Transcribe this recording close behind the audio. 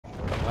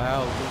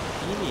Wow,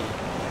 Lumphini. Yeah,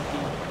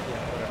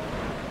 whatever.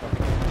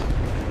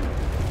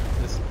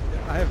 This,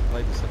 I haven't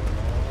played this in a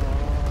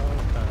long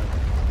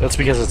time. That's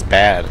because it's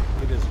bad.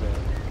 It is bad.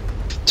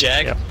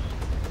 Jack? Yep.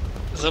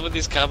 Some of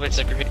these comments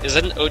are great. Is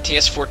that an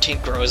OTS 14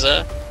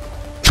 Groza?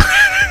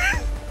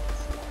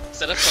 Is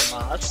that a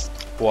FAMAS?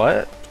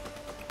 What?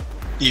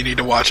 You need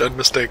to watch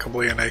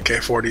Unmistakably an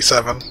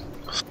AK-47.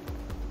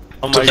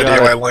 Oh It's a my video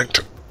god. I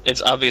linked.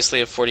 It's obviously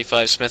a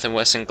 45 Smith &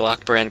 Wesson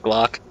Glock brand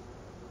Glock.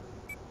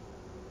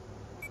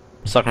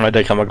 Suck my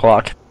dick, I'm a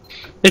Glock.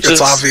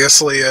 It's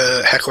obviously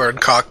a Heckler &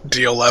 Koch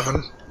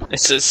D11.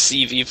 It's a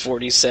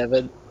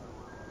CV-47.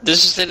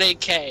 This is an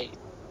AK.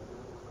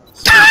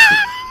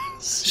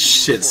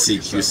 Shit,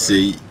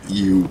 CQC,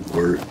 you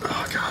were...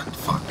 Oh god,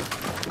 fuck.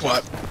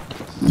 What?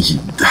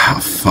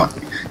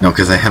 Fuck. No,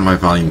 because I had my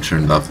volume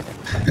turned up.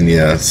 And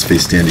yeah,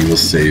 Space Dandy will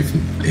save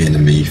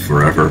enemy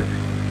forever.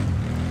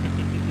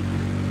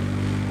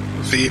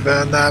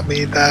 Viva la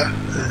vida.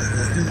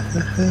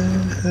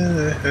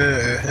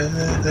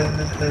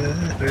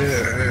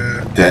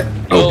 That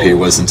OP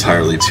was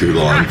entirely too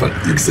long, but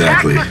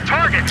exactly.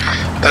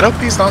 That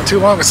OP's not too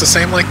long. It's the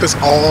same length as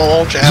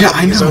all Japanese Yeah,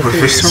 I know, OPs. but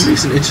for some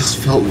reason it just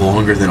felt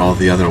longer than all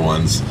the other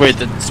ones. Wait,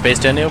 the Space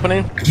Dandy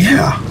opening?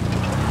 Yeah.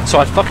 So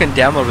I fucking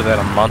downloaded that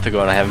a month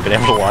ago and I haven't been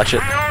able to watch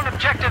it.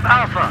 Objective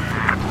Alpha.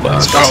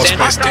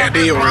 Space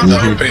Dandy or the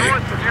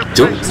OP?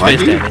 Don't why, Space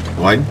do you, Dandy.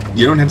 why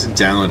you don't have to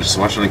download it, just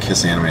watch it on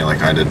Kiss Anime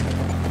like I did.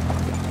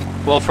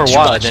 Well, for a Should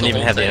while I watch didn't the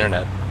even whole have the thing.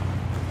 internet.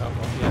 Oh,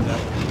 well, yeah, that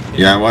one.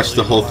 Yeah, I watched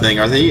the whole thing.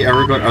 Are they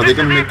ever going? Are they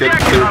going to make that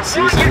third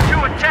season?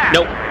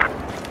 Nope.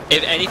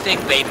 If anything,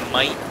 they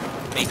might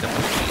make a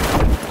movie.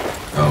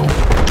 Oh,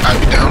 I'd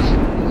be down.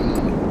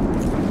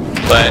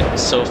 But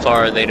so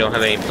far, they don't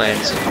have any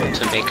plans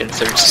to make a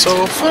third season.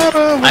 So far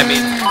away. I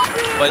mean,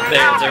 but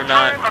they're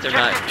not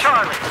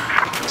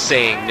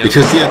saying no.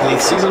 because yeah, the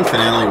season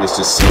finale was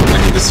just so.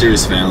 I mean, the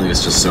series finale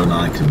was just so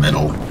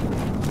non-committal.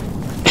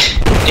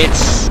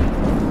 It's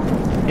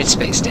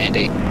Space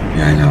Dandy.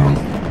 Yeah, I know.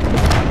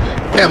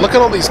 Man, look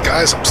at all these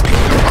guys I'm sneaking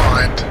up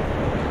behind.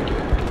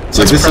 It's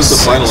like this is the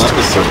final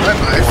episode, My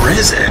knife. or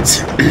is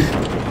it?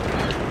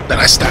 Then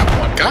I stabbed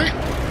one guy.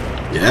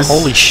 Yes.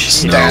 Holy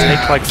shit, No. it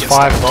takes like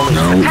 5 bullets.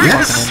 No.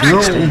 Yes.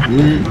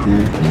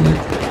 No.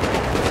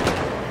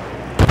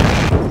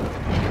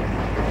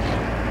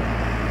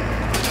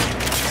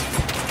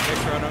 Hey,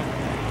 Chrono.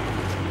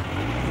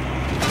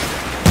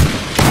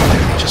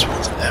 Just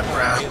wants an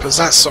M-Rap. Is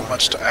that so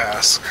much to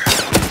ask?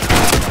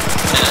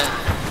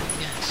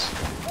 Yes.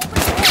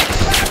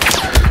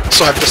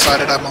 So I've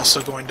decided I'm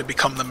also going to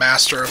become the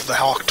master of the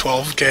Hawk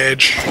 12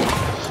 gauge.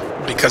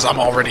 Because I'm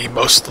already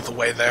most of the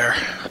way there.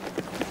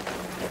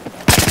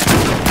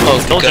 Oh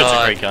Told you it's a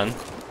god. great gun.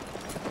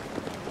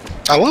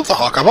 I love the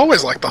Hawk. I've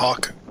always liked the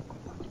Hawk.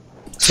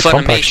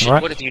 pump action, Funimation,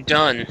 right? what have you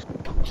done?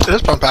 It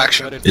is pump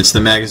action. It's the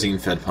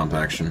magazine-fed pump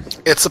action.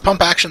 It's the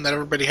pump action that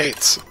everybody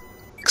hates.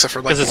 Except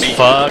for like Because it's me.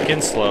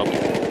 fucking slow.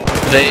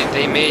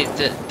 They made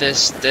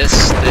this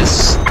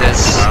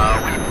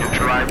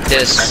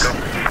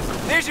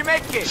There's your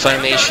med kit.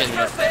 Funimation.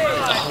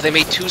 Oh, they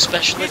made 2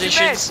 special Here's your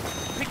editions.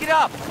 meds. Pick it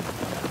up.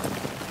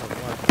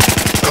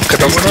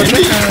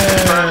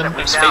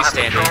 Of Space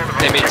Standard.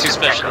 They made 2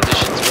 special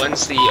editions.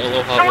 One's the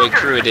Aloha Oi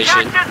Crew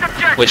edition,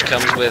 which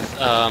comes with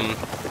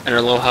an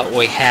Aloha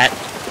Oi hat,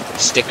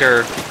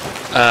 sticker,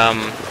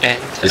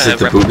 and Is a it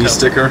the replica- booby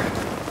sticker?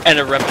 and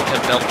a replica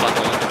belt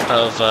buckle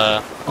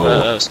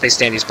of Space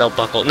Dandy's belt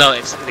buckle. No,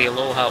 it's the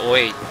Aloha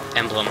Oi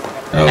emblem.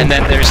 Oh. And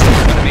then there's the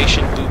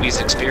Funimation Boobies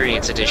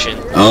Experience edition.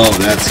 Oh,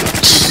 that's a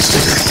booby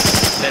sticker.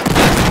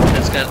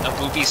 That's got a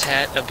Boobies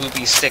hat, a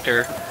Boobies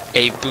sticker,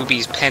 a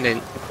Boobies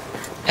pennant,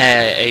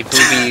 a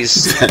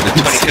Boobies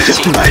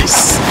 2015,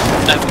 Nice.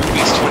 a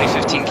Boobies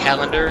 2015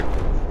 calendar,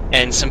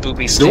 and some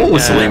Boobies. No one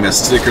wants to lame ass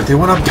sticker. They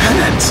want a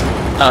pennant.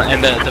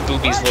 And the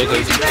Boobies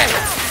logo decal.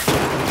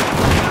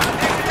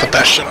 Put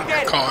that shit on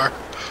your car.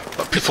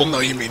 Let people know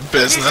you mean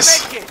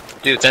business.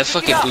 Dude, that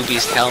fucking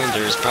Boobies calendar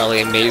is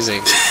probably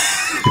amazing.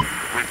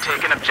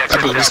 That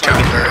Boobies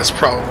calendar is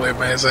probably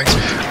amazing.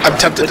 I'm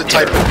tempted to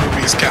type in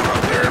Boobies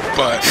calendar,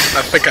 but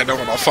I think I know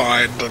what I'll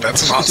find, and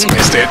that's not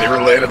Space Dandy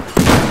related.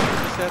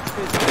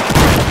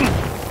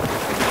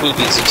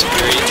 Boobies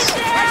Experience.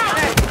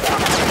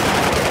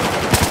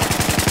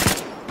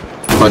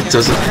 But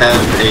does it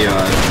have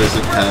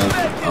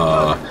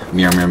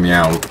meow meow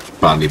meow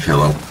body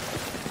pillow?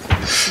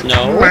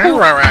 No.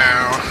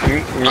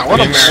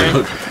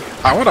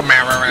 I want a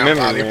marrow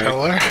body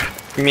pillar.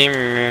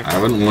 I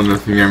wouldn't want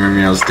to meow meow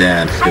meow's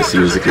dad because he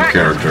was a good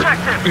character.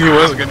 He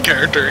was a good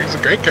character. He's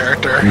a great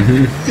character.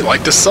 He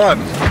liked his son.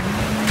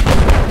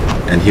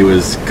 And he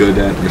was good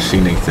at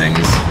machining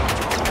things.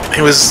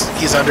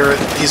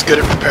 He's good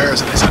at repairs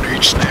and he's under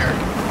each snare.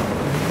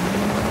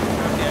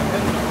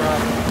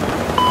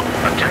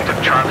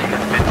 Objective Charlie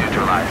has been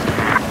neutralized.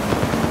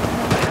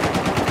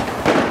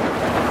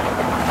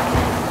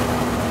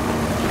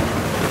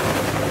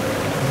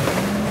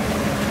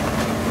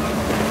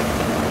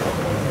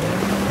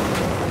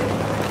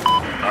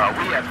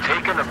 We have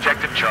taken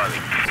Objective Charlie.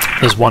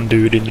 There's one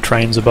dude in the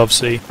trains above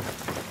C.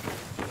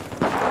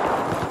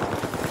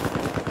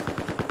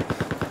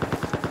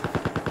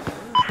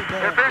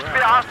 There appears to be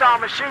a hostile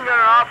machine gunner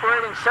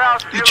operating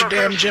south. Eat your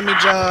damn Jimmy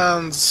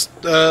Johns,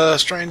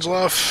 Strange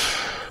Love.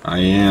 I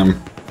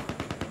am.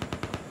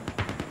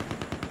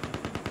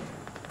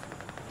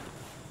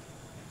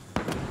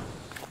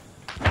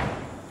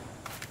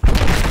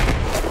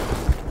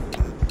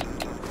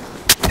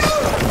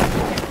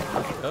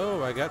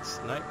 Oh, I got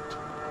sniped.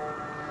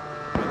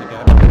 By the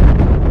guy.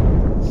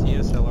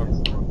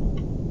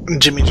 CSLR.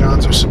 Jimmy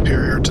Johns are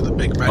superior to the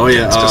big Oh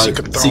yeah, you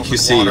can throw them in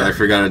CQC, water. I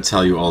forgot to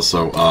tell you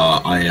also,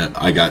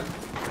 I got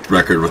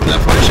record with the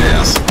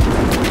FYJS.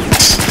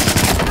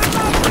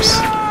 Nice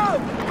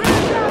job,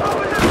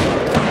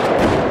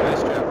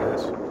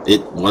 guys.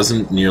 It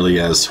wasn't nearly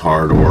as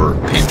hard or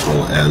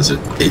painful as you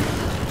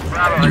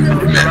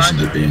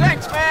imagined it being.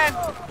 Thanks, man!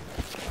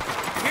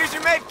 Here's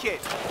your med kit.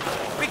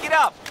 Pick it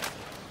up.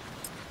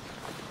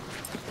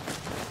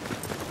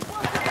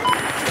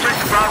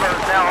 Bravo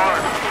is now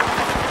armed.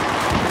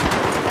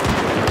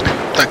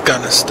 That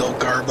gun is still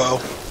Garbo.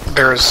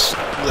 There's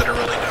literally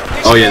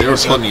no... Oh yeah, there were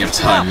plenty of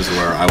times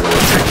where I would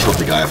have killed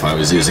the guy if I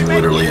was using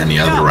literally any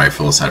other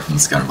rifle aside from the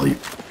Scout Elite.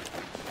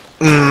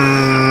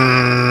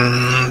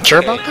 Sure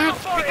about that?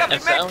 Pick up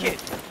your med kit.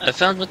 I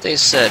found what they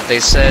said. They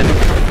said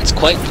it's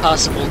quite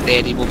possible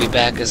Dandy will be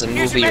back as a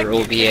movie or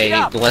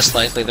OVA. Less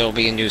likely there will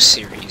be a new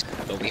series,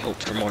 but we hope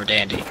for more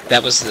Dandy.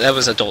 That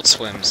was Adult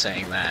Swim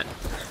saying that.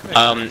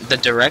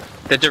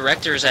 The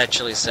directors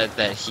actually said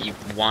that he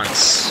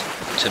wants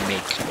to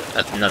make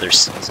another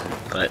season,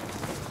 but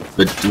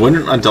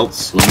wouldn't Adult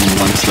Swim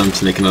want them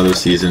to make another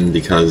season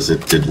because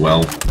it did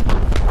well?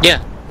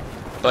 yeah.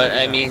 But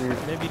I mean,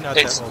 Maybe not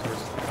it's, that well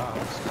versus the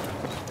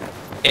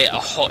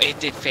Cops. it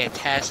did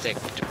fantastic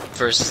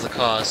versus the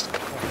Cause.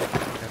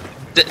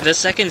 The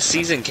second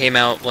season came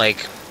out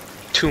like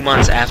 2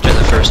 months after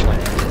the first one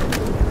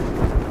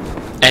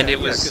ended, and it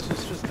was. Yeah, 'cause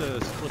it's just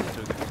a split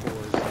into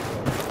fours.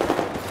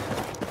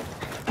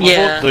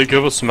 Yeah. They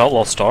give us some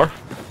Outlaw Star.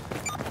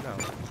 No.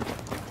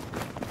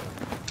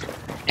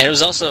 And it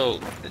was also, I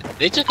think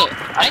they took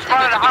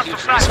a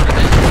huge risk with it.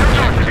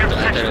 I'm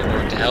glad that it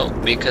worked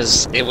out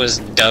because it was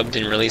dubbed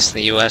and released in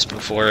the US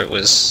before it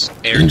was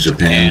aired In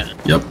Japan.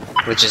 Yep.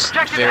 which is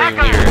very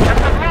weird.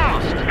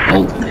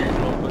 Oh.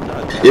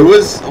 It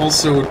was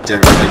also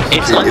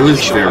it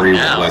was very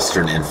now.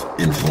 Western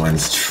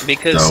influenced.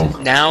 Because though.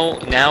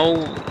 now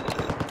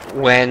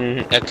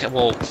when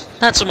well,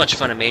 not so much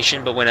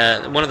Funimation, but when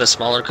one of the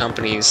smaller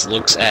companies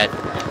looks at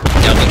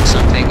dubbing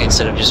something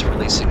instead of just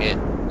releasing it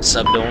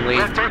subbed only,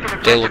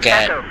 they look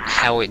at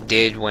how it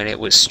did when it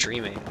was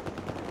streaming.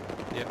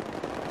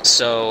 Yep.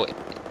 So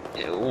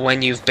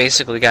when you've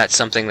basically got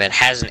something that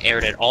hasn't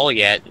aired at all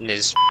yet and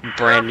is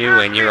brand new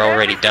and you're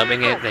already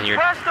dubbing it, then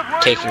you're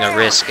taking a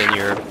risk and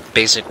you're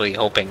basically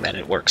hoping that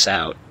it works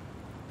out.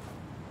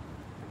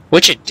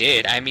 Which it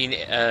did. I mean,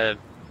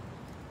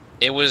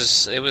 it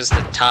was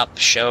the top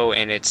show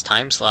in its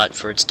time slot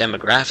for its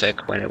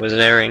demographic when it was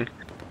airing.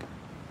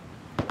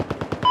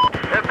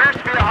 There appears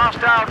to be a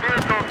hostile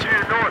vehicle to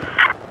your north.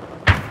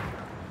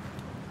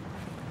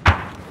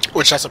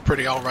 Which that's a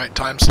pretty alright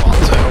time slot,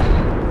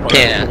 too.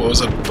 Yeah. What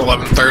was it,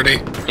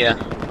 11:30? Yeah.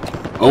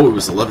 Oh, it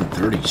was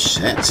 11:30.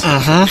 Shit.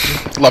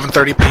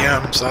 11:30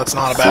 p.m., so that's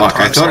not a bad Fuck,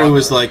 time I thought slot. it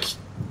was like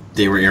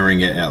they were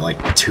airing it at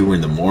like 2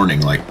 in the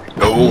morning, like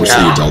most of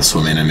no. the Adult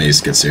Swim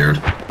animes gets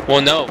aired.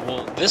 Well, no.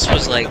 Well, this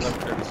was like.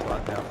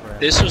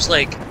 This was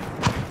like.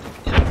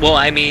 Well,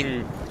 I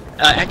mean,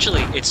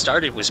 actually, it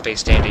started with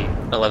Space Dandy,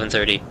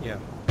 11:30. Yeah.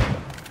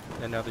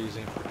 And now they're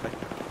using it for Titan.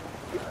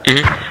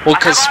 Well,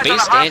 because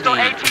Space Dandy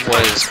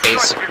was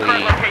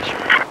basically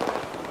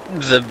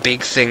the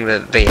big thing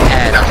that they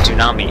had on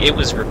Toonami. It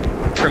was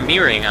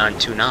premiering on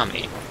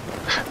Toonami.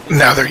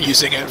 Now they're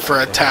using it for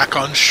Attack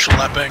on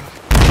Schlepping.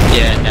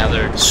 Yeah, now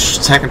they're.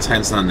 Attack on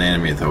Titan's not an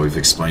anime though. I've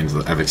explained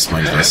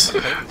this.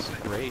 Titan's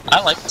great.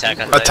 I like Attack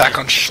on Titan. Attack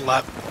on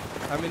Schlepp.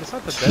 I mean, it's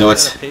not the best No,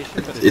 it's-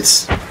 adaptation, but it's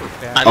super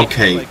fast. I mean,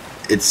 Okay,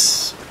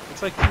 it's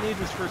It's like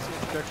teenagers' first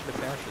introduction to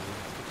fascism.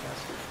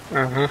 It's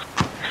fantastic.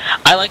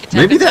 I like Attack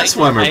maybe on that's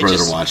Titan. why my I brother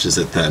just- watches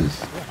it then.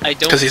 I don't.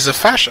 Because he's a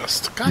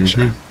fascist. Gotcha.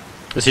 Mhm.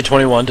 Is he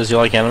 21? Does he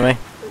like anime? It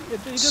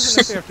doesn't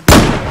necessarily have to be a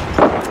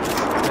fascist.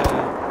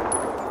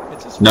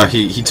 It's just No,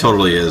 he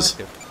totally is.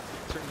 certain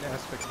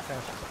aspects of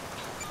fascism.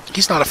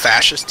 He's not a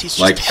fascist, he's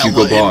just Like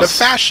Hugo hella into Boss.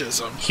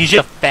 fascism. He's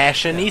a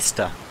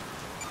fashionista.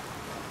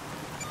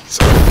 He's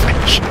a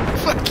fascist.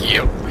 Fuck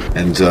you.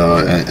 And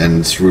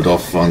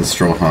Rudolf von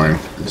Stroheim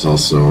is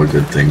also a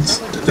good thing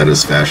that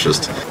is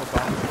fascist.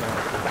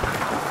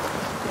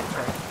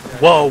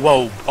 Whoa,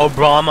 whoa.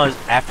 Obama's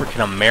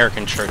African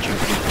American church, you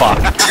fuck.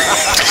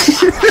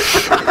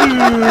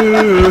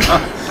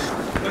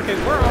 Okay,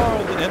 where are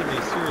all the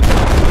enemies?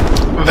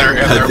 Seriously. They're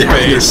in their They're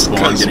base, spawn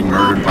 'cause getting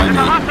murdered by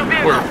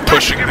me. we're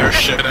pushing their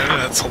shit in,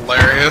 and it's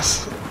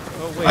hilarious.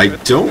 Oh, wait, I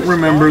but don't there's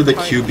remember the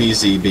spawn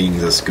QBZ being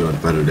this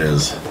good, but it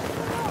is.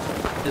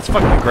 It's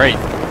fucking great.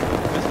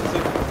 This is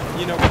a,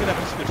 you know, we're gonna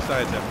have to switch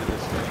sides after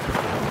this.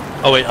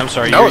 Oh wait, I'm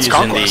sorry. No, You're it's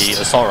using Conquest.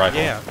 the assault rifle.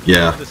 Yeah.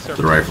 Yeah, This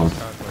server the rifle. is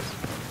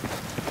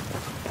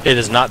Conquest. It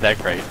is not that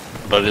great,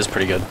 but it is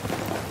pretty good.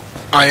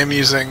 I'm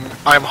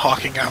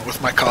hawking out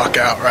with my cock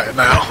out right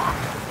now.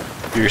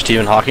 You're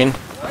Stephen Hawking?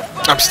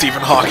 I'm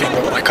Stephen Hawking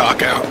with my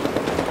cock out.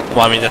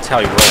 Well, I mean, that's how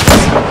you roll.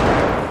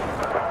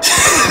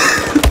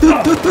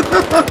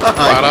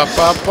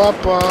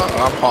 Ba-da-ba-ba-ba.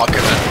 I'm hawking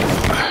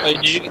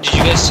it. Did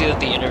you guys see that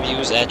the interview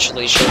is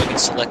actually showing in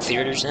select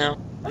theaters now?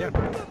 Yeah.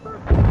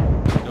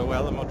 No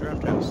Alamo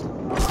Draft House.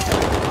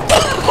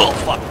 Oh,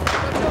 fuck.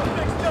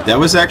 That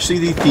was actually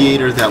the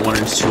theater that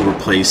wanted to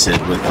replace it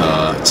with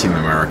Team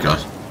America.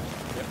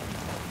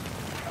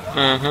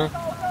 Mm-hmm.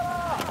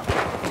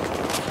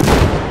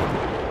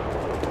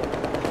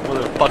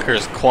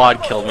 Motherfucker's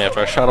quad killed me after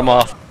I shot him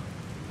off.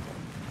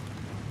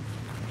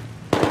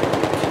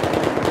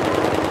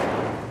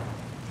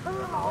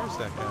 Where's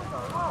that guy?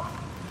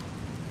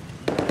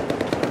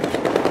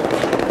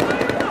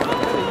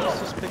 Let's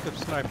just pick up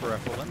sniper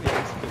rifle. Let me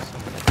just do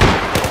something.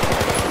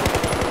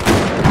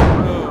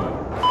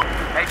 Oh.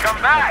 Hey,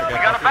 come back! You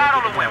got a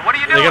battle to win. What are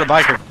you doing? They got a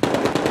biker.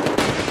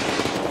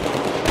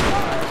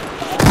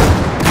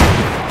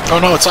 Oh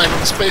no, it's Simon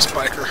the Space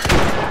Biker.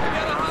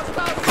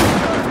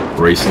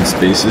 Racing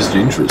space is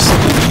dangerous.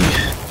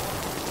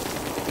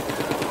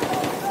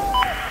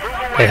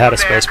 They had a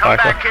space Come biker.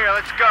 back here,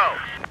 let's go.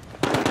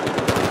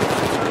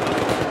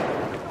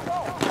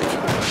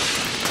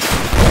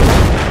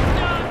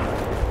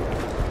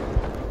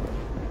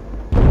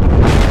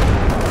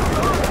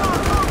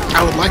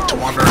 I would like to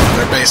wander into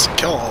their base and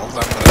kill all of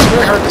them, but it's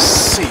very hard to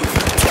see.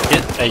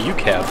 Get a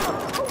UCAV.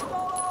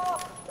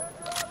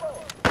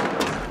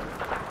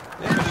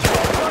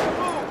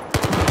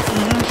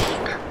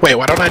 Wait,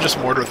 why don't I just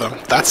mortar them?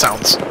 That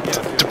sounds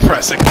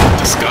depressing,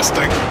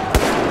 disgusting.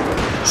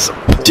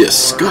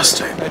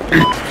 Disgusting.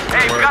 Hey,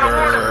 we got a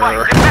water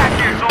fight. Get back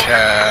here,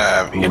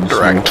 soldier.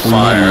 Indirect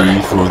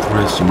fire. For the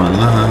rest of my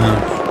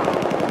life.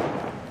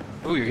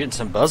 Ooh, you're getting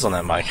some buzz on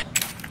that mic.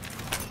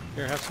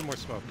 Here, have some more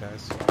smoke,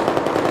 guys.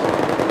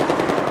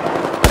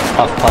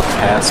 Puff, puff,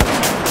 pass.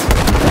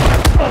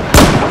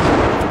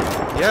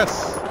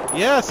 Yes!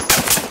 Yes!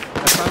 I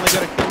finally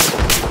got a kill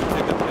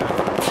with the pickup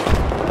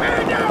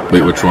guy.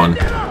 Wait, which one?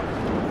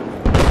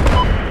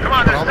 Come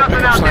on, there's All the nothing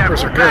pickup out there.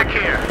 snipers Move are back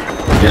good. here.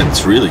 Yeah,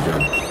 it's really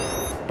good.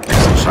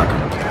 Excellent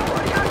shotgun.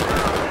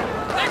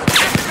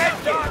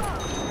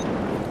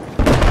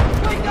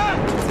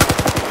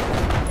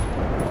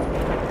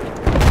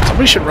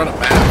 Somebody should run a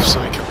map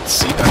so we can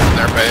see them in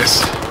their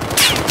base.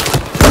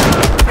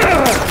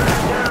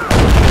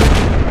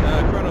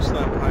 Chrono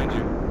Slap behind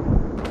you.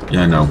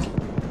 Yeah, I know.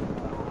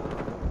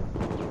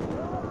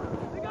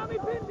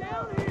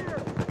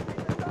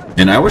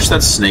 And I wish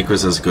that Snake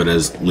was as good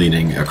as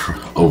leaning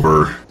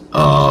over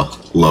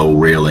low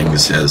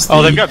railings as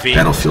the they've got beat.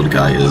 Battlefield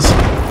guy is. You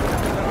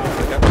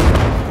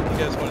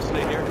guys want to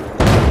stay here?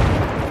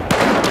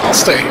 I'll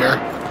stay here.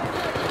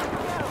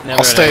 Never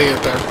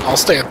I'll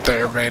stay at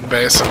their main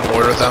base and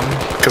mortar them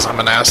because I'm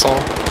an asshole.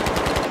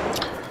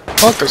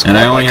 Look, there's And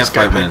I more only bikes have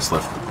 5 coming. minutes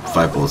left.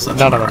 5 bullets left.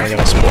 None of them are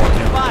gonna spawn.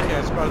 Yeah. Yeah,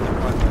 it's part of the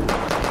fun.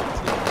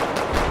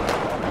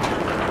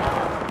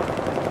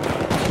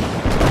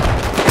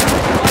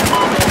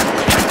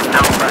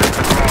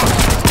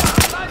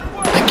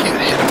 I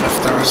can't hit him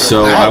if there was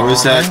So a I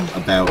was line. at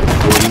about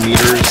 40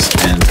 meters,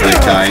 and the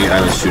guy I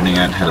was shooting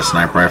at had a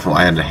sniper rifle.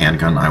 I had a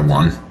handgun. I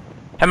won.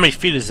 How many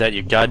feet is that,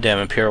 you goddamn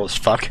imperialist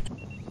fuck?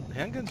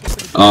 Handguns are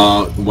pretty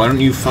good. Why don't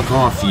you fuck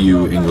off,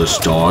 you English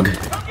dog?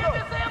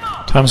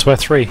 Times by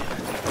 3.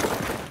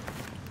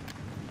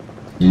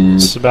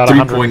 It's about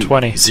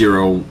 120.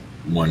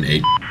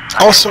 3.018.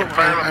 Also,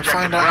 I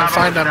find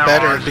I'm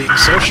better at being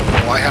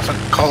sociable. I haven't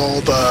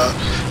called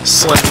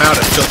Slim out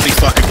a filthy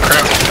fucking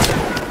crowd.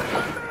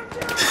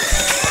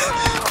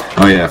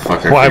 Oh yeah,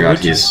 fuck, I Why forgot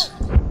would you? he's...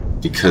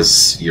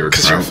 Because you're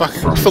Because you're a from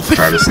fucking filthy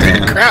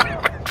Kurdistan. crowd.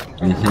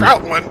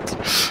 Krautland.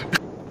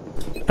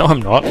 No,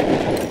 I'm not. Are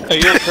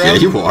you a Yeah,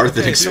 crowd? you are.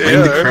 Then Hey, explain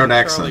yeah, the I'm crowd Charlie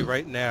accent.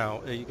 right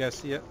now. You guys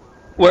see it?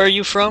 Where are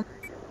you from?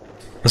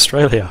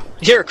 Australia.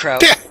 You're a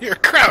crowd. Yeah, you're a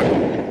crowd.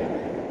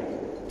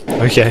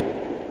 Okay.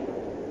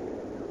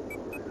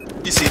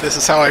 You see, this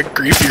is how I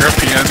grief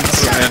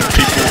Europeans and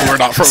people who are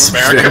not from It's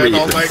America very in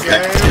all my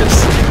effective.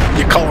 games.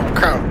 You call them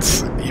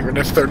krauts, even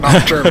if they're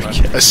not German.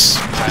 Okay.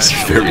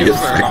 Especially very if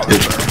they're not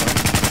effective.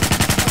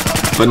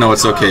 German. But no,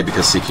 it's okay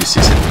because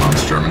CQC said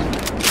mom's German.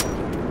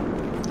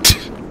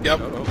 Yep,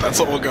 that's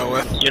what we'll go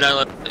with. You're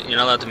not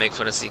allowed to make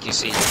fun of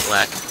CQC. You're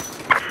black.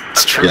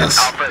 It's true. Yes.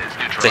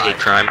 It's a hate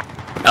crime.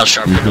 Al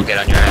Sharpton will get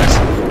on your ass.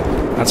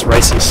 That's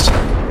racist.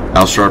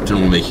 Al Sharpton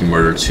will make you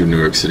murder 2 New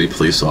York City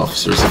police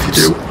officers if you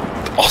do.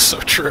 Also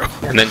true.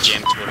 And then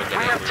James Wood will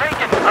get angry.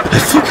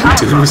 That fucking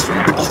dude was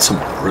from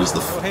Baltimore is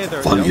the hey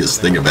there,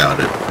 funniest thing about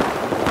it.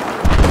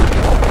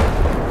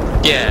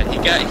 Yeah, he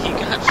got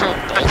from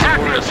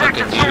Baltimore to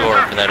fucking New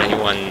York without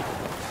anyone.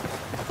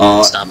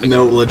 Stopping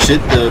No,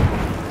 legit, the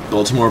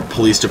Baltimore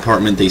Police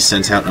Department, they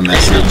sent out a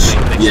message.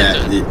 They Yeah,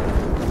 sent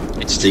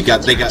It's they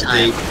got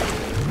time.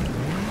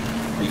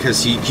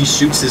 because he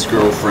shoots his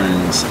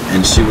girlfriend,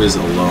 and she was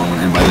alone,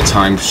 and by the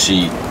time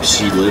she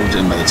lived,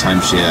 and by the time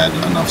she had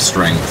enough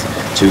strength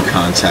to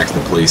contact the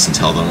police and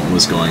tell them what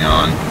was going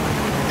on,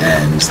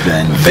 and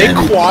then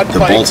the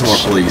Baltimore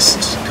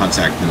police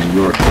contacted the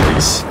New York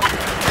police,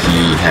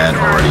 he had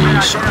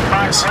already shot her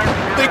guys.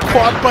 They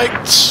quad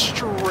biked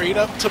straight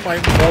up to my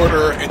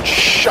mortar and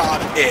shot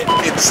it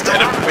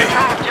instead of me.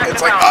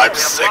 It's like, I'm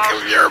sick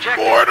of your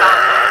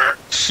mortar!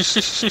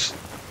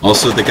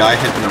 Also, the guy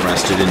had been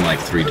arrested in like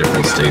 3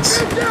 different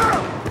states.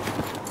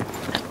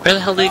 Where the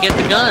hell did he get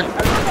the gun?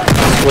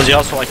 Was he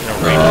also like an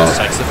arraigned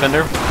sex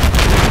offender?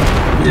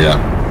 Yeah,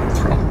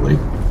 probably.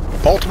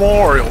 Baltimore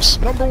Orioles,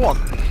 #1.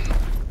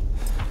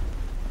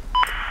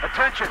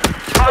 Attention!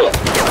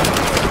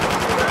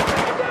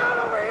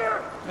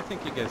 I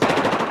think you guys.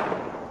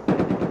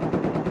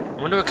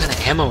 I wonder what kind of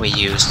ammo he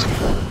used.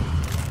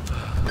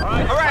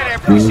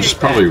 Alright, It's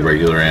probably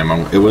regular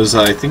ammo. It was,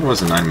 I think it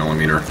was a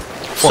 9mm.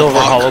 Silver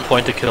hollow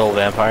point to kill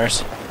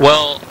vampires.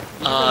 Well,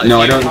 no,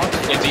 I don't.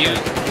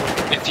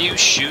 If you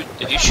shoot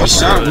He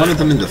shot one of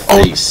them in the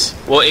face.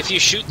 Well, if you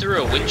shoot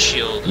through a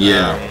windshield,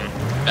 Yeah.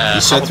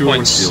 He shot through a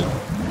windshield.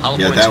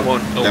 Yeah, that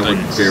would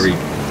very.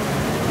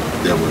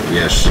 That would,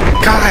 yes.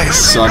 Guys!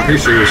 So I'm pretty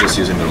sure he was just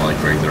using their like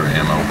regular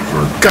ammo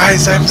for.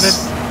 Guys, I have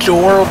an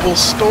adorable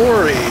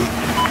story.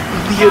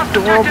 The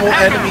adorable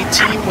enemy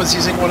team was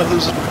using one of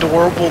those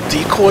adorable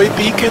decoy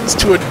beacons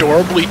to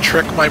adorably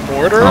trick my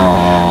mortar.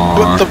 Aww.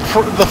 But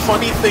the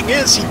funny thing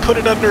is, he put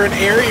it under an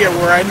area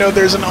where I know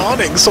there's an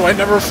awning, so I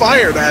never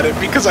fired at it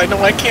because I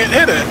know I can't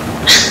hit it.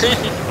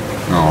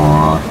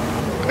 Aww.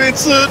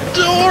 It's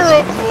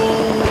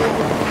adorable.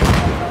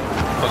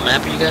 What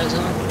map are you guys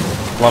on?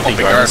 Lumpy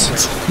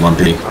Gardens.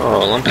 Lumpy.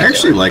 Oh, Lumpy. I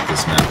actually like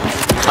this map.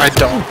 I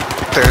don't.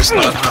 There's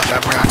not enough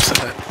MRAPs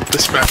in it.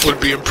 This map would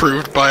be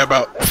improved by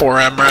about 4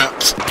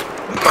 MRAPs.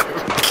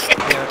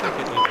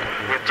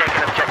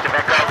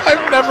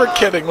 I'm never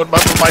kidding when my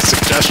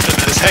suggestion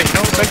is, hey, you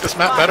know what, make this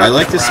map better. I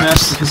like this map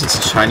because it's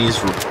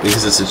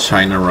a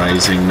China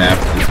Rising map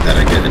that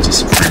I get into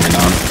framing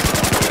on.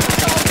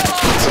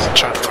 This isn't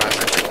China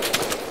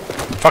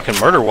Rising. Fucking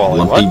murder wall.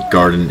 Lumpy What?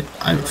 Garden.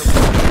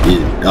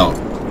 Oh,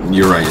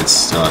 you're right.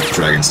 It's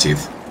Dragon's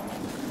Teeth.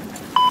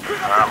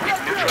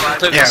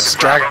 Yeah, it's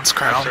Dragon's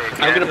Crown.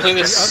 I'm gonna play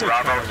this.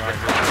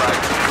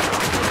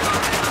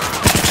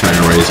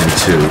 China Rising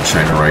 2,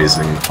 China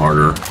Rising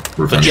Harder,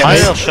 Revenge.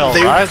 China shall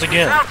rise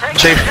again. I'm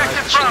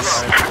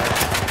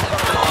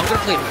gonna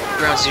play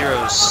Ground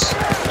Zeroes.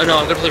 Oh no,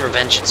 I'm gonna play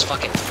Revengeance.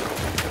 Fuck it.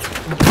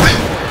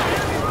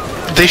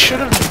 They should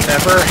have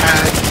never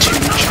had 2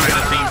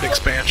 China-themed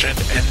expansion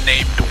and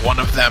named one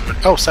of them,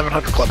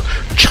 700 Club,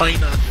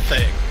 China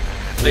Thing.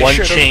 One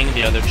Ching,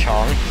 the other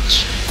Chong.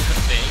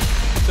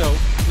 So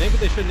maybe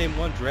they should name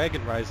one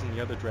Dragon Rise and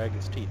the other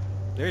Dragon's Teeth.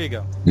 There you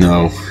go.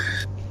 No.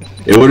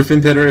 It would have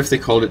been better if they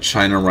called it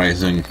China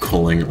Rising,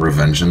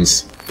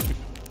 Revengeance.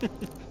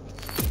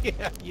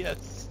 Yeah,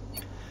 yes.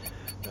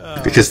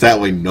 Because that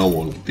way no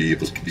one would be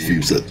able to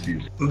confuse it.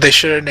 They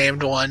should have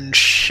named one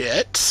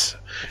Shit,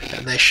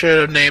 and they should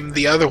have named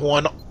the other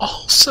one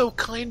also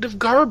kind of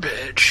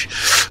garbage.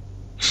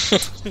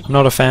 I'm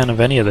not a fan of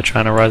any of the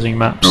China Rising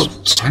maps. No,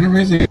 China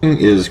Rising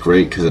is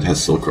great because it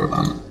has Silk Road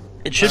on it.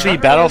 It should be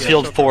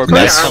Battlefield 4 That's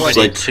Best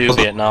Company like- 2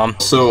 Vietnam.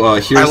 So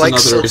I here's like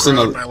another. Silk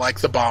Road, and I like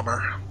the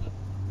Bomber.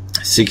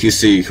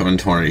 CQC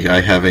 120.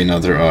 I have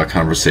another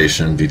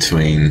conversation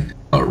between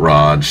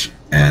Raj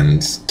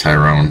and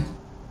Tyrone.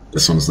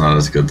 This one's not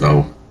as good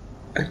though.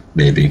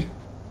 Maybe.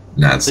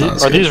 Nah, it's not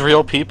as Are good. these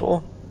real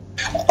people?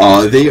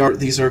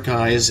 These are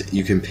guys.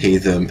 You can pay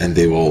them, and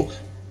they will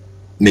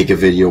make a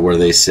video where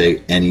they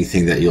say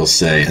anything that you'll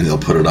say, and they'll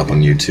put it up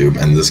on YouTube.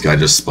 And this guy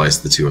just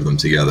spliced the 2 of them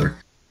together.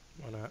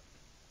 Why not?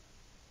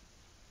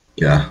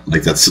 Yeah,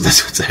 like that's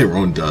what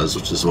Tyrone does,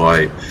 which is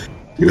why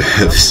you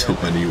have so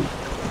many.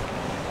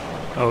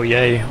 Oh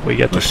yay, we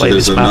get to Actually, play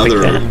this there's map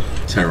another again.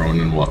 Tyrone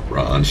and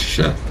Raj.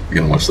 Shit, you're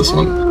gonna watch this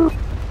one.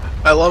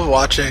 I love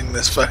watching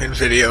this fucking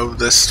video of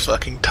this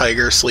fucking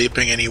tiger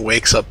sleeping, and he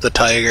wakes up the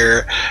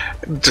tiger,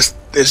 it's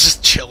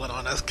just chilling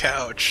on his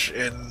couch,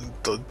 and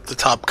the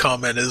top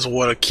comment is,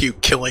 "What a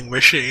cute killing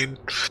machine."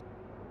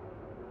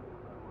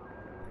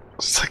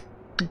 It's like,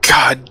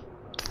 God,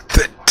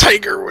 the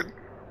tiger would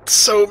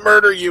so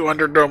murder you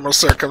under normal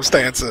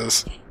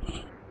circumstances.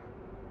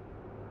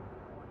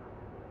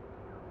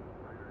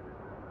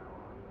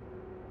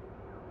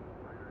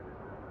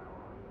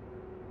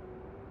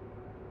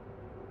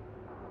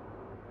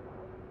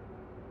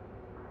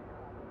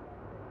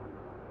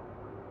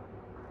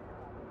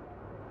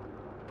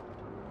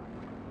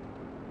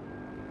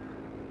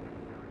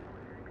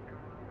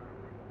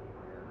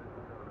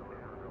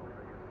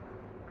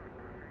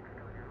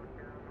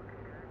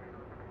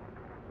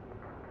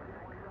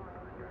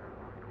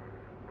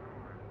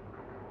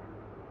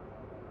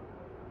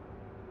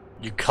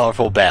 You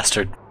colorful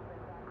bastard.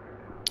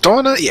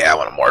 Yeah, I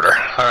want a mortar.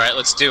 Alright,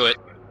 let's do it.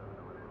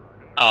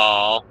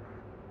 Oh,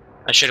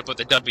 I should have put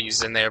the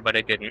W's in there, but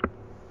I didn't.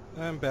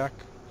 I'm back.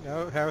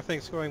 How are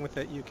things going with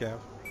that UCAV?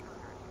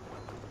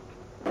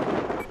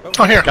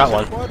 Oh, here. Got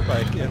one. Squad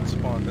bike and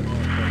spawned it.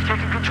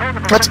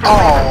 That's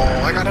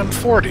all. I got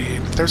M40.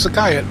 There's a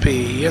guy at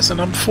B. He has an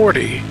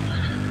M40.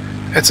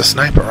 It's a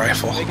sniper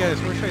rifle. Hey guys,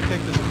 where should I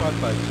take the squad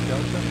bike?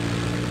 Delta?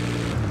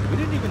 We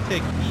didn't even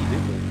take E,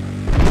 did we?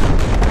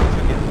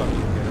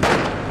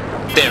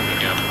 There we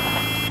go.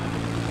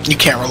 You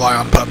can't rely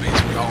on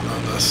puppies. We all know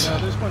this. No,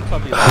 there's one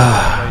puppy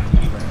right to E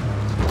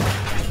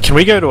right now. Can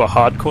we go to a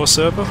hardcore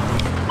server?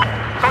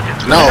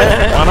 No.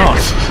 Why not?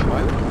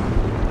 Why?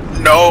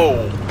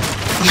 No.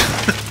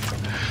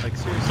 Like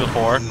seriously?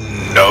 Before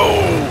No.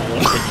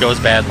 it goes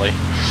badly.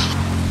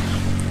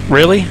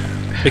 Really?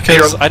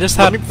 Because Here, I just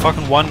let had me-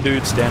 fucking one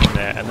dude standing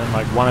there, and then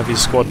like one of his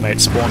squad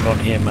mates spawned on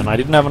him, and I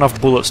didn't have enough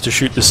bullets to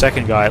shoot the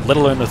second guy, let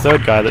alone the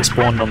third guy that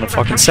spawned on the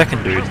fucking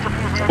second dude.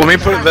 Let me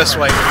put it this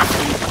way.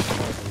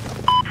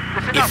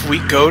 If we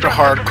go to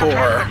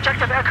hardcore,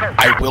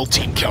 I will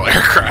team kill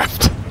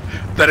aircraft.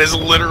 That is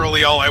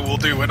literally all I will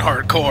do in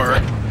hardcore.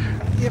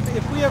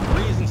 If we have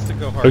reasons to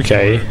go hard,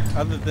 Okay.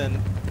 other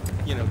than,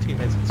 you know,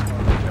 teammates and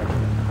spawn each other,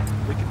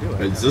 we can do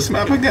it. It's this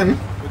map again? We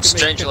can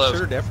Strange make a love.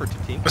 concerted effort to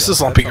team This kill.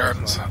 is Lumpy That's all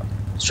Gardens. it's not.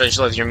 Strange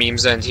love, your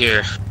memes end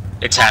here.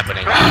 It's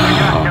happening. Okay,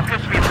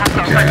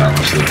 I'll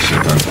see this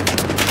shit done. There's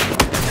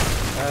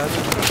no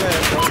guy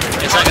at Delta.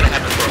 It's not gonna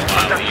happen for a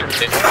while.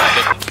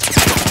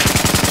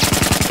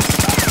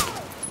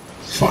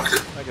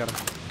 Fuck. I got him.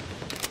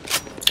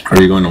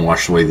 Are you going to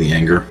wash away the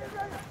anger?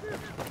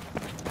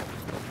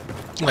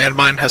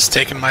 Landmine has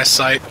taken my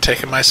sight,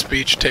 taken my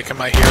speech, taken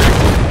my hearing.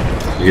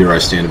 Here I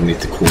stand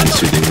beneath the cool and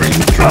soothing rain,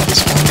 the drop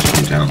is falling,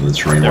 looking down on the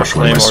terrain, There are wash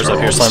away my claymores sorrow, up all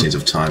here, the son. stains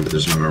of time, but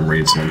there's no memory,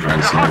 and so I'm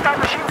trying to see it.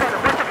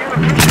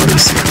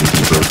 Sinking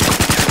deeper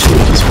to a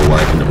peaceful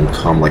life, and it will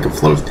come like a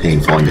flood of pain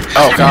falling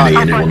Oh, God.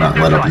 and it will not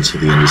let up until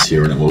the end is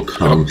here, and it will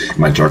come in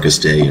my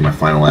darkest day, in my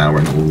final hour,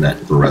 and it will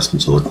never rest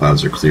until the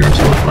clouds are clear,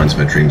 until it finds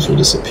my dreams will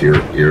disappear.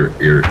 Are you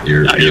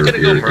gonna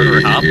go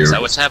murder Hop? Is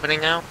that what's happening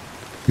now?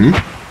 What is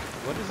it?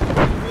 What are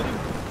you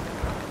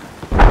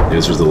reading?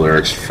 These are the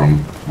lyrics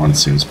from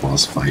Monsoon's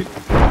boss fight.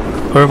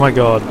 Oh my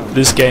god,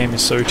 this game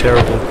is so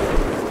terrible.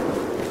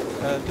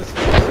 This is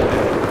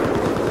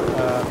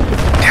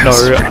Yeah, No, this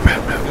is a pretty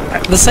bad map.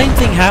 The same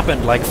thing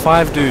happened, like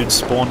 5 dudes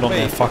spawned on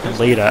their fucking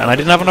leader, and I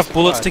didn't have enough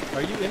bullets to...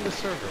 Are you in the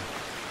server?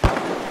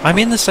 I'm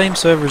in the same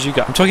server as you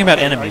guys. I'm talking about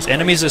enemies.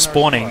 Enemies are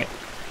spawning...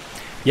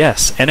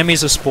 Yes,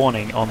 enemies are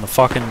spawning on the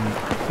fucking...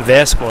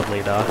 their squad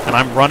leader, and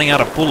I'm running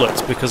out of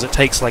bullets because it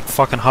takes like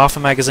fucking half a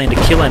magazine to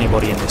kill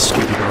anybody in this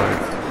stupid mode.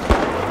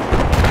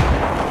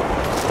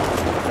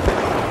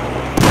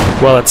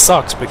 Well, it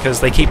sucks because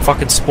they keep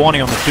fucking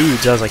spawning on the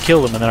dudes as I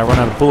kill them, and then I run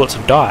out of bullets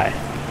and die.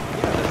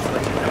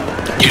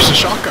 Use a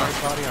shotgun.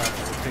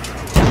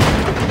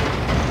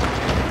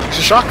 Use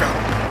a shotgun.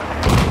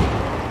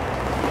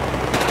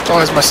 It's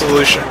always my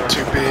solution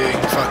to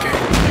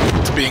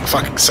being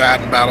fucking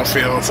sad in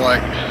Battlefield. It's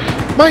like,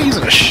 am I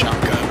using a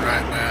shotgun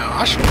right now?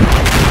 I should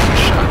probably use a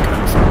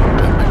shotgun for a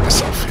bit, make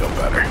myself feel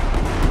better.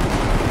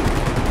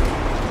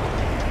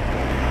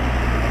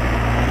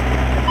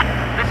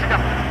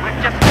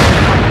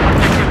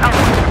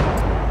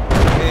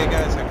 Hey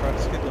guys, I brought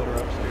a skid loader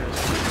upstairs.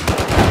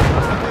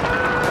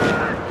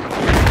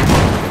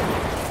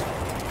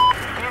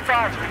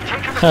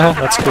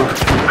 That's cool.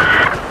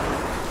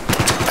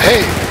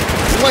 Hey,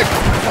 you like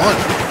one?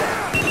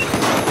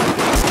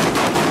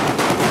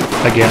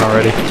 Again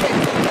already. You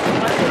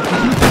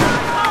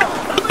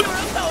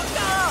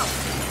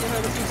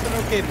know, this is an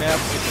okay map.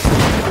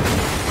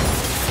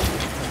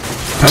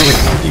 Kind of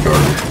like Monkey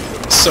Garden.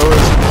 So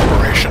is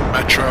Operation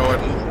Metro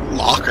and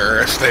Locker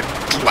if they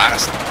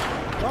last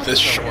this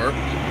short.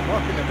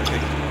 Walker never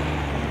takes it.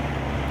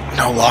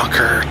 No,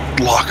 Locker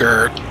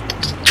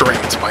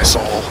drains my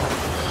soul.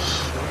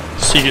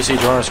 CGC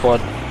join our squad.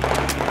 So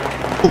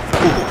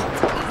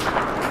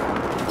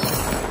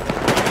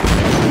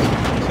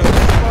this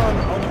spawn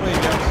all the way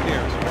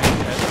downstairs, right?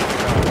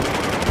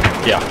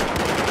 Yeah.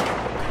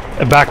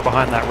 Back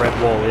behind that red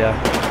wall, yeah.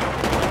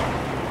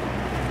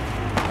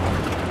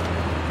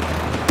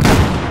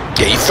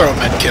 Yeah, you throw a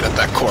med kit at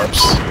that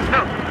corpse.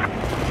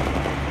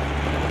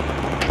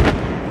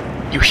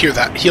 You hear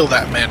that? Heal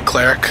that man,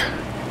 cleric.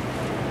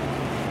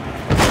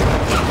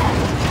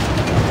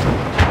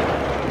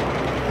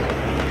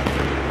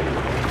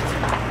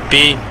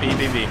 B.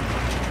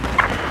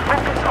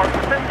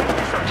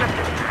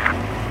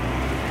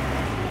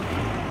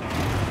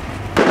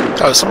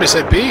 Oh, somebody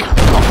said B?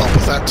 I'll help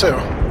with that too.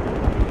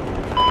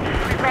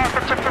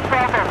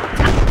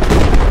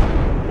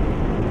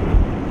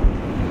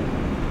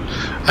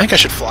 I think I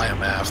should fly a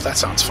MAV. That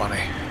sounds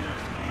funny.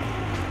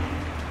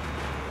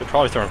 They're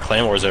probably throwing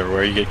claymores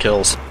everywhere. You get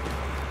kills.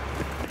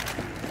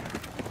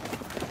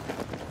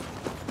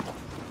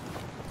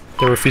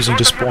 They're refusing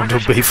to spawn till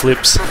B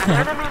flips.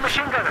 Enemy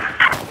machine gunner.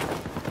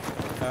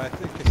 I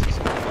think this is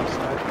on the left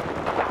side.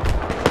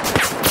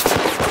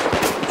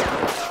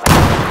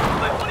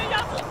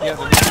 Yeah,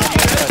 the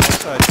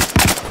left side.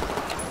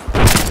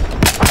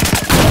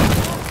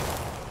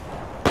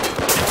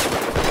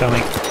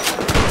 Coming.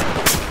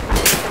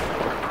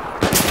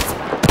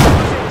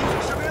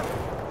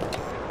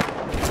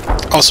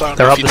 Also, I don't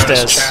They're know up if you the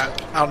noticed stairs. chat.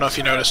 I don't know if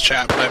you noticed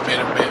chat, but I made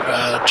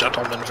a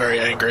gentleman very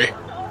angry.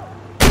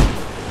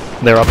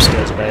 They're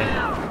upstairs, Bay.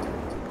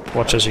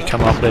 Watch as you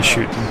come up, they're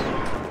shooting.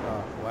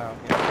 Oh, wow.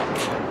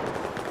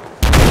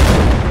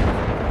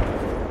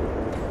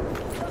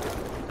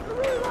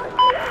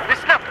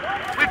 Listen up.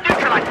 We've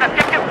neutralized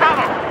objective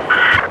Bravo.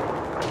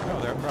 No,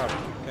 they're Bravo.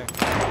 Okay.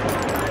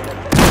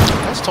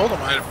 I just told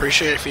him I'd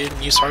appreciate if he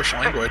didn't use harsh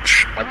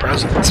language. My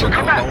presence. And I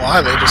don't know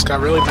why. They just got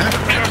really mad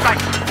at me. In sight.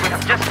 We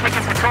have just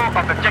taken control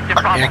of objective I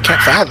mean, I Bravo.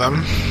 can't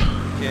fathom.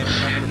 Yeah,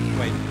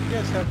 wait, you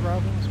guys have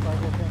Bravo? Is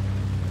Bravo okay?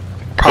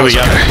 Probably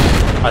got okay.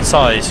 I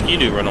saw a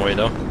Ski-Doo run away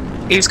though.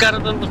 He's got a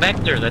little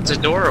vector. That's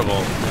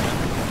adorable.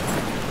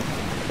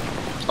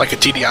 Like a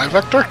TDI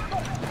vector?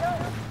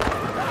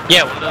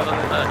 Yeah, one of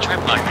the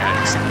tripod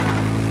guys.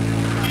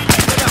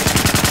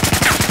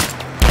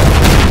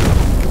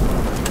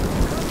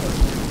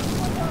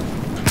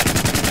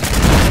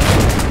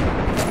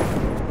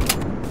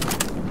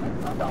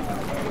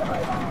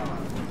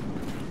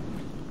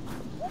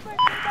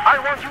 I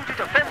want you to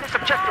defend this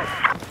objective.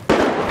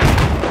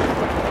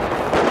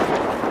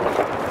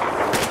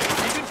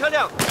 敌军车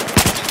辆。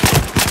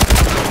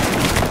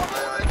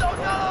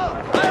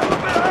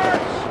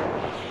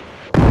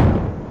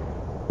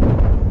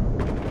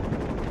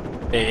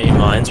 AA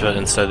mines, but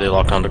instead they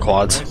locked onto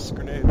quads. Nice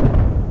grenade.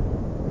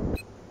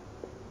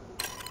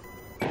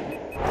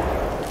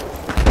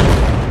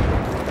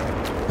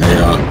 Hey,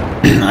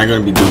 I'm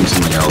gonna be doing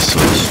something else, so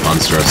if fun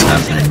starts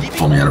happening,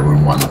 pull me out of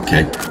room 1,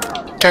 okay?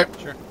 Okay.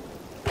 Sure.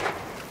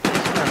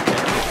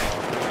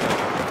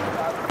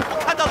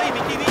 看到了一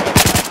名敌兵。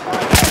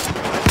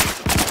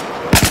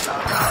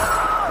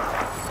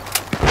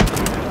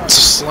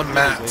 Slim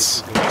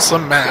Matt's.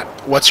 Slim Matt,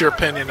 what's your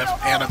opinion of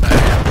anime?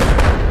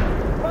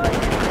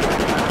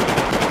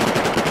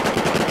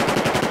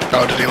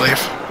 Oh, did he leave?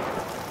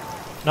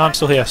 No, I'm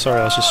still here. Sorry,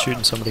 I was just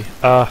shooting somebody.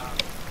 I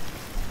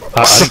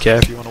don't care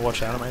if you want to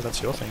watch anime. That's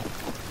your thing.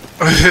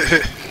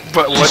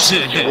 But what's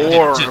your opinion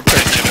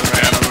of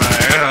anime,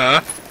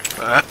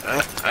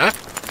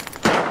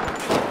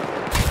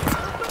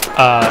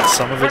 huh?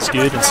 Some of it's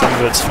good and some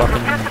of it's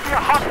fucking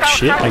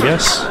shit, I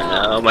guess.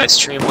 No, my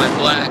stream went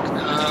black.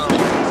 No.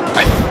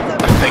 I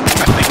think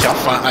you'll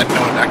find I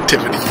know an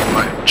activity you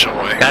might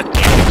enjoy. God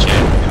damn it,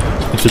 Jim.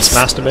 If it's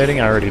masturbating,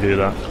 I already do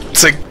that.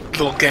 It's a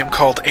little game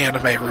called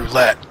Anime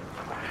Roulette.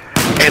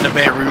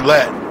 Anime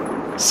Roulette.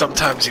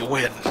 Sometimes you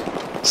win,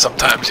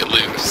 sometimes you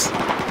lose.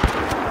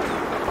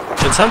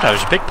 And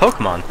sometimes you pick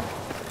Pokemon.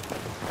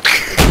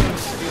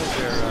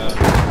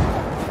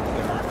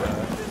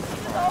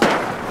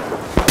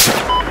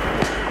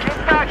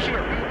 Get back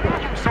here.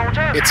 You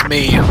soldier. It's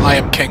me. I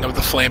am king of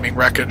the flaming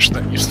wreckage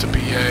that used to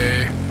be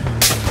a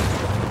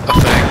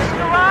thing.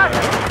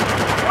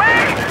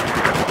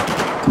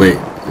 Wait,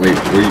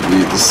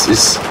 this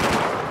is...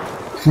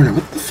 Corner,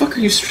 what the fuck are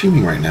you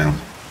streaming right now?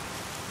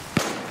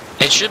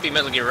 It should be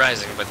Metal Gear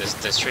Rising, but the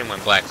stream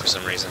went black for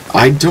some reason.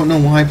 I don't know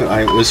why, but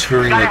I was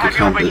hearing like a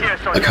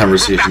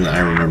conversation that I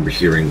remember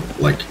hearing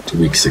like 2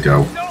 weeks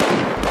ago.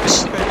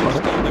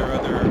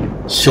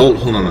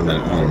 Hold on a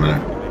minute,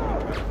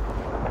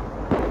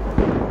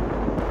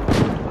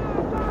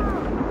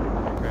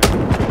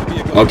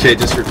 Okay,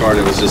 disregard,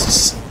 it was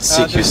just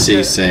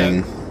CQC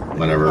saying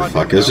whatever,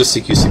 fuck, it was just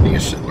CQC being a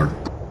shitler.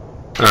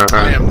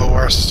 I am the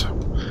worst.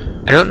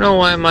 I don't know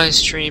why my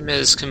stream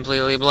is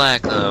completely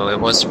black, though. It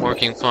was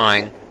working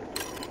fine.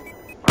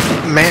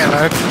 Man,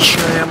 I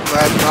sure am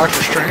glad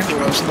Dr.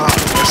 Strangelove's not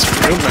in this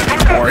room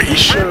anymore. He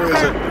sure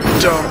is a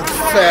dumb,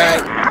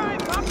 fat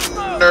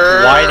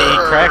nerd. Whitey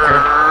cracker.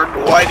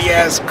 Whitey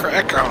ass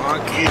cracker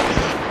honky.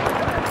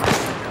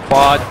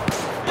 Quad.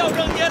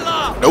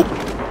 Nope.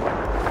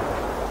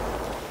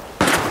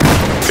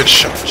 Good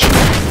shot.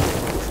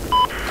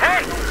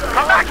 Hey,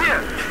 come back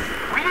here.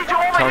 We need you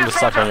over Tell him here, to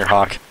suck on your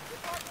hawk.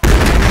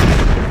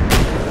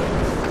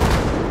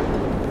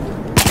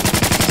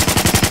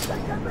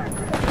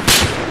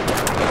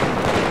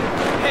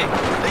 Hey, 你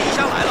的衣箱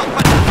来了，快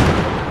点！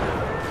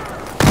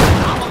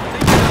拿好你的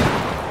衣箱，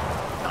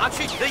拿去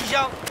你的衣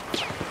箱。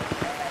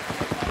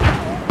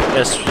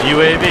 Yes,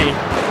 UAV.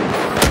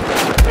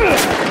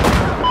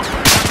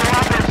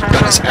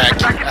 That is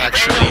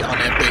actually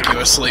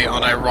unambiguously,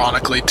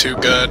 unironically too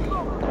good.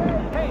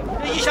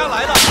 你的衣箱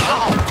来了，拿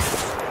好。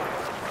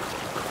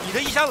你的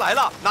衣箱来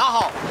了，拿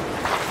好。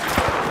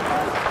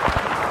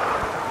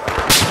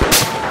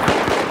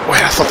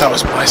 Wait, I thought that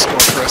was my score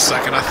for a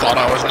second. I thought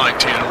I was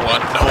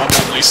 19-1. No, I'm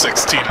only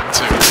 16-2.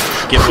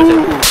 Get with it.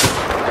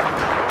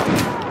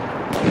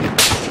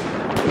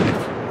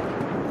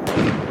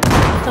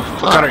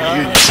 What gun are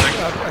you using?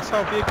 I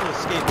saw a vehicle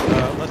escape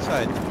left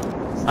side.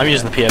 I'm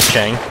using the PF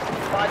Chang.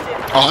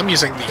 Oh, I'm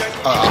using the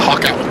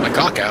Hawk out with my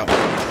cock out.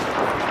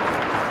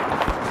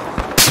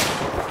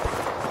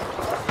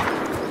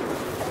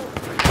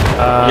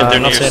 they're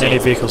I'm not near seeing any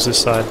scene. vehicles this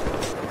side.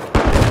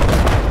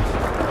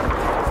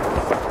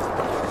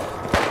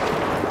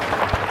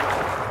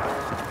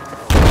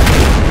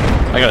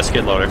 I got a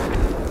skid loader.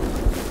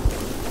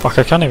 Fuck,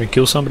 I can't even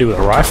kill somebody with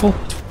a rifle?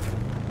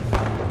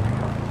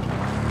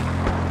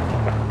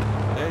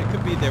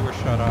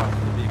 shut off. The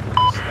vehicle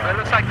just It stopped.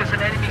 looks like there's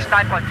an enemy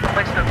sniper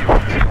west of you.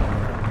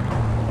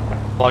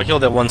 Well, I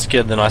killed that one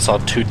skid, then I saw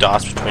 2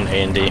 dots between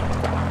A and D.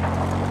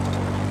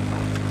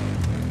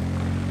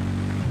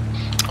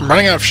 I'm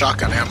running out of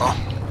shotgun ammo.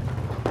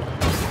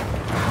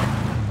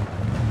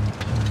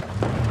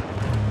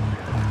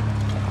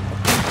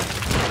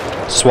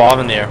 Suave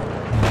in the air.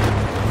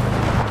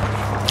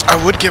 I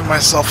would give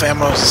myself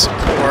ammo as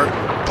support,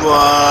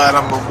 but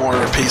I'm a more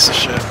piece of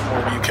shit,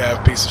 more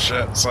UCAV piece of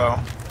shit, so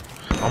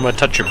I'm gonna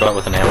touch your butt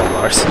with an ammo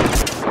box.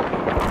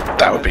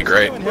 that would be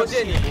great. Wait up,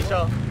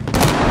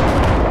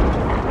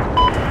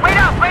 I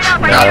Yeah, need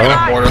I'm a gonna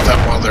ride. mortar them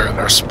while they're in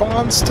their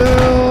spawn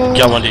still.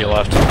 Got 1 to your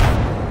left.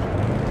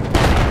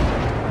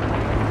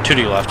 2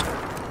 to your left.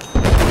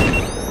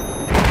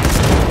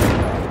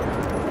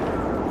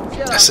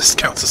 Assist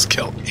counts as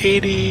kill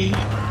 80.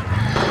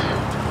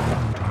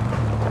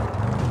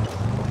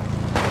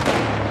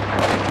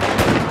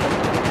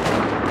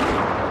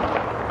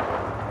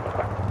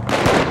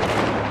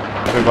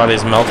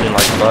 Everybody's melting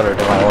like butter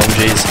to my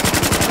OMGs.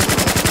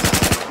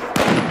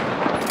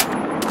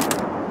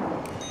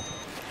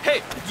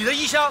 嘿，你的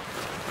衣箱，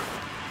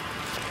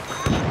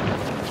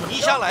你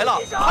衣箱来了，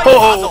把你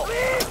拿走。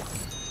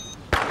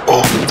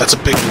 Oh, that's a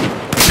big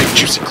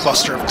juicy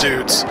cluster of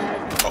dudes.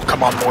 Oh,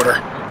 come on, mortar.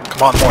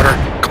 Come on, mortar.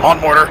 Come on,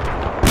 mortar.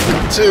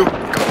 Come 2.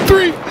 Come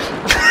 3.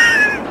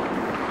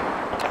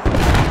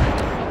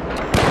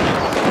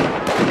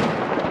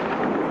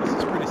 This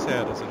is pretty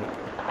sad, isn't it?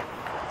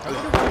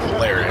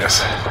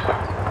 Hilarious.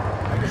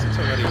 I guess it's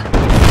already.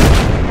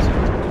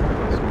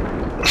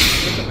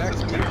 Get the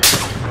next team.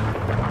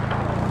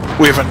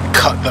 We haven't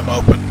cut them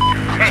open.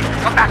 Hey,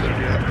 come back here.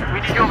 We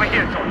need you over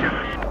here, soldier.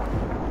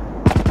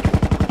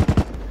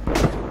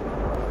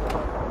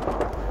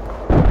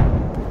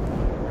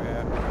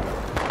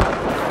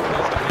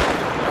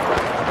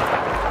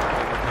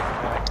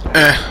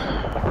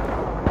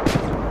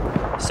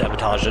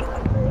 Sabotage it.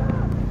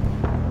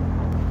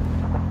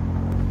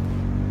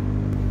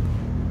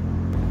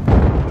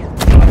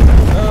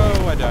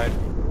 Oh, I died.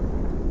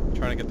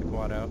 Trying to get the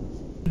quad out.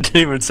 Didn't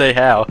even say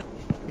how.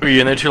 Were you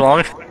in there too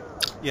long?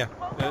 Yeah,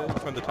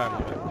 from the time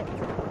limit.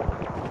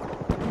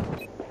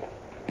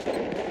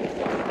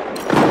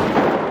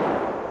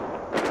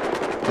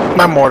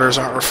 My mortars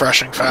aren't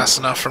refreshing fast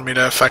enough for me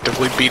to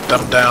effectively beat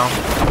them down.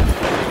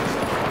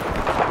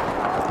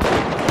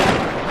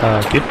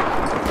 Good.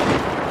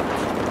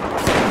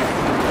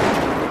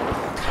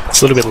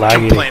 It's a little bit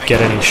laggy to Complaining.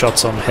 get any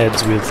shots on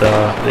heads with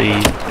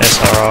the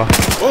SRR.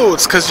 Oh,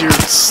 it's because you're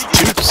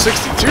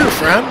 262,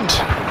 friend.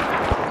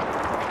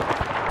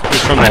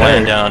 He's from the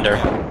land down under.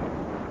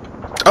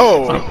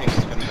 Oh,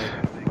 It's gonna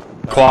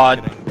make,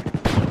 Quad. getting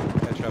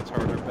headshots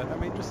harder, but I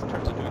mean, just in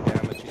terms of doing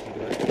damage, you can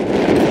do it.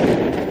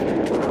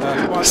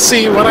 Quad,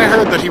 see, when I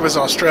heard that he was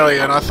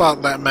Australian, I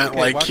thought that meant Okay,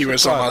 like watch he the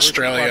was quad. an Where's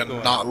the quad Australian,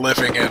 going? not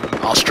living in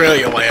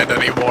Australia land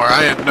anymore.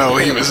 I didn't know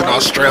he was an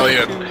quad's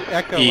Australian, going to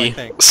Echo, E. I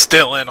think.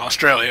 still in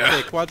Australia.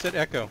 Okay, quad's at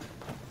Echo.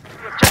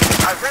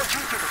 I want you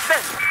to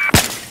defend.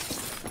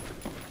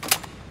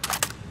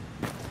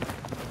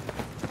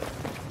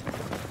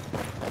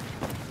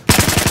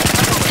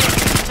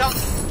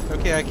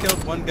 Okay, I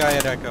killed one guy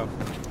at Echo.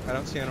 I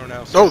don't see anyone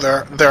else. Oh,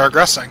 they're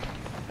aggressing.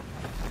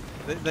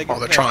 They Oh,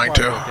 they're yeah, trying quad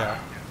to. broke out.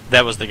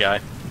 That was the guy.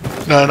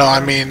 No, I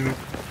mean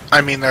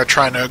they're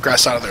trying to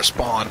aggress out of their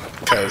spawn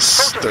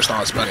because there's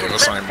not as many of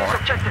us anymore.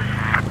 Objective.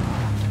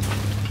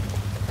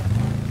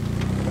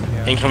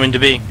 Incoming to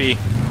B. B. Keep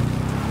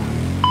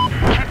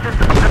this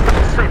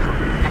objective safe.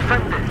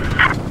 Defend it.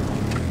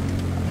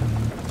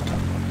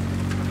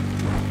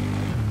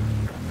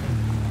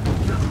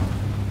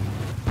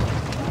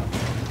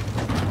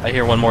 I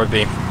hear one more B.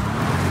 Yeah, I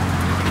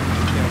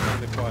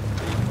think the quad.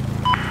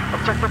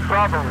 Objective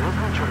Bravo is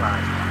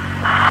neutralized.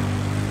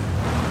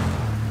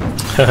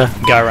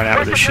 Guy ran out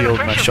with a shield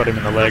and I shot him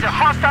in the leg. There's a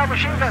hostile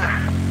machine gunner.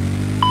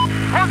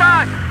 Hold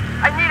on!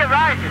 I need a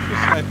ride! If you're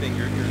sniping,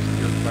 your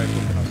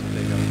rifle can also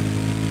take out.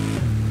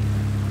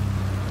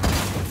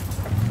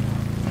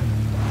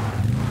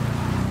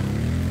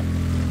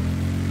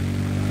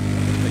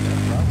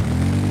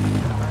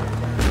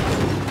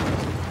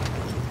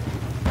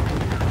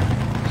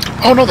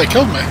 Oh no, they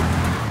killed me.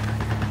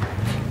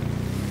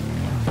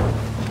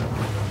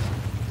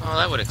 Oh,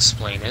 that would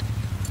explain it.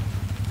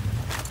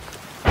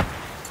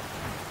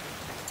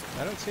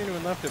 I don't see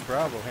anyone left at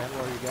Bravo.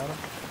 Handler, you got him?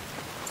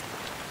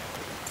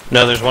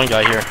 No, there's one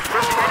guy here.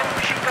 There's an enemy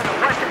machine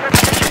gunner west of your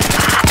position.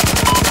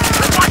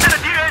 Report to the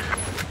dealers!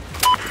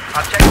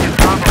 Objective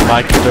Bravo.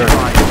 Mike Dirt. No,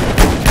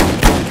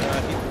 I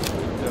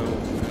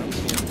don't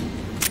see him.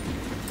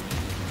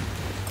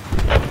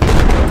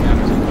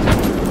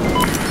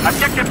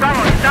 Objective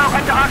Bravo is now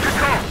under our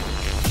control.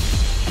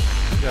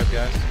 Good job,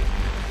 guys.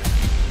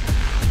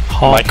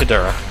 Mike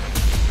Kadura.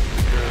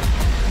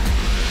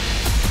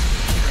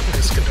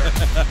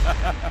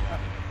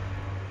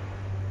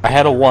 I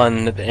had a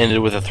 1 that ended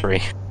with a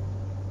 3.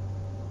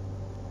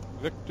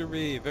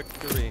 Victory,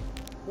 victory.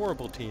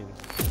 Horrible team.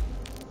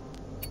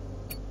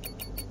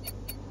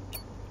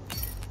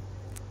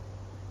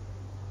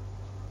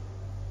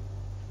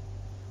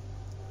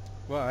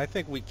 Well, I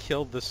think we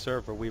killed the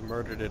server. We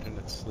murdered it in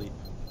its sleep.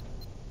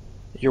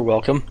 You're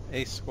welcome.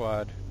 A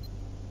squad.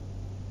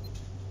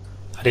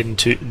 I didn't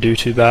do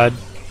too bad,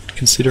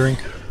 considering.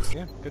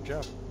 Yeah, good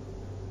job.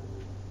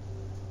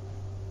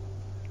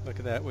 Look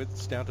at that.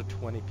 It's down to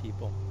 20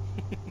 people.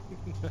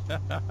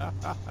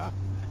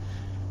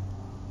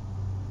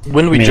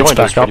 When we I mean, joined, it's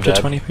it was back up pretty to bad.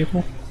 20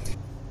 people.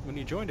 When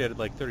you joined it at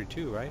like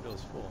 32, right? It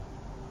was full.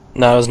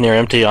 No, it was near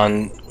empty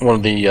on one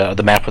of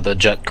the map with the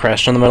jet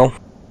crashed in the middle.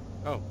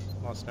 Oh,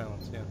 Lost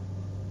Islands, yeah.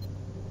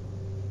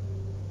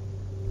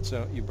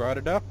 So you brought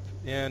it up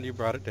and you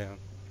brought it down.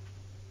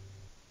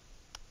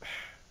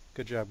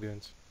 Good job,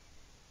 goons.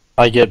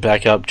 I get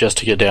back up just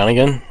to get down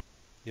again.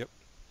 Yep.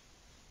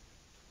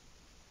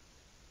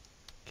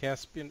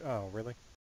 Caspian. Oh, really?